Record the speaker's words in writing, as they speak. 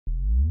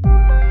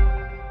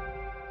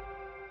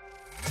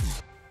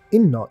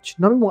In Notch,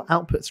 knowing what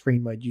output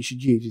screen mode you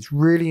should use is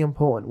really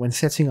important when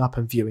setting up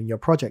and viewing your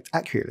project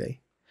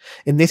accurately.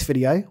 In this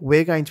video,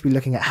 we're going to be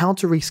looking at how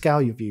to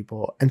rescale your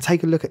viewport and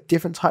take a look at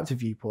different types of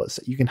viewports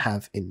that you can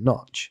have in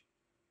Notch.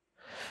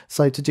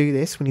 So to do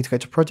this, we need to go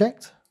to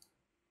Project,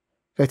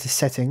 go to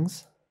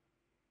Settings,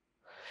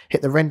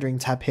 hit the Rendering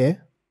tab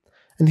here,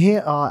 and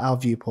here are our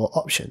viewport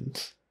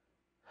options.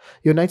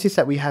 You'll notice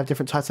that we have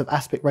different types of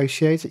aspect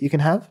ratios that you can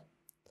have,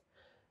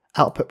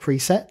 output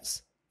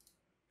presets.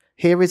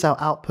 Here is our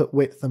output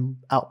width and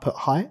output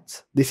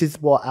height. This is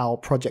what our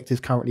project is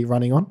currently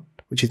running on,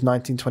 which is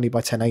 1920 by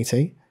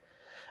 1080.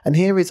 And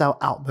here is our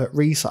output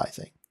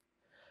resizing.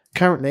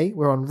 Currently,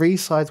 we're on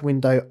resize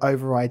window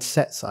override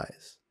set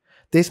size.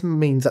 This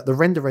means that the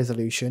render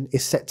resolution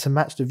is set to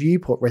match the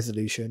viewport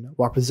resolution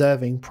while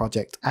preserving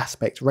project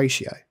aspect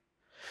ratio.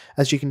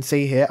 As you can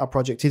see here, our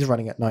project is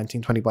running at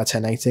 1920 by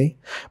 1080,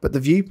 but the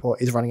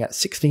viewport is running at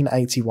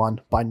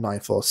 1681 by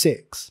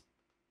 946.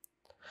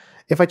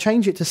 If I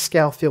change it to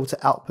scale filter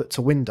output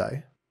to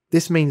window,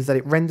 this means that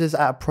it renders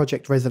at a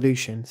project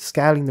resolution,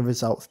 scaling the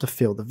results to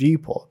fill the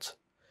viewport.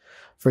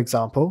 For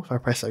example, if I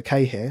press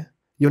OK here,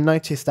 you'll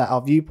notice that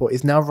our viewport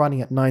is now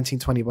running at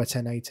 1920 by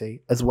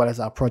 1080 as well as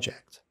our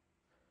project.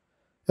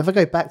 If I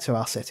go back to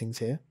our settings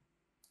here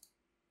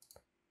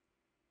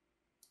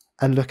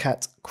and look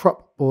at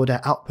crop border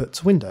output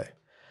to window,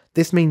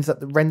 this means that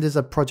the renders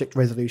a project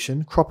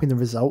resolution, cropping the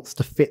results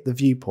to fit the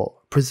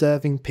viewport,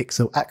 preserving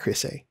pixel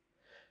accuracy.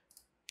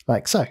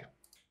 Like so.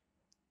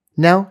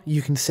 Now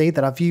you can see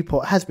that our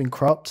viewport has been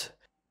cropped,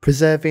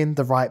 preserving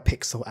the right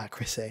pixel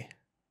accuracy.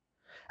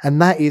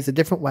 And that is the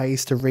different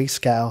ways to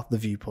rescale the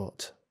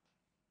viewport.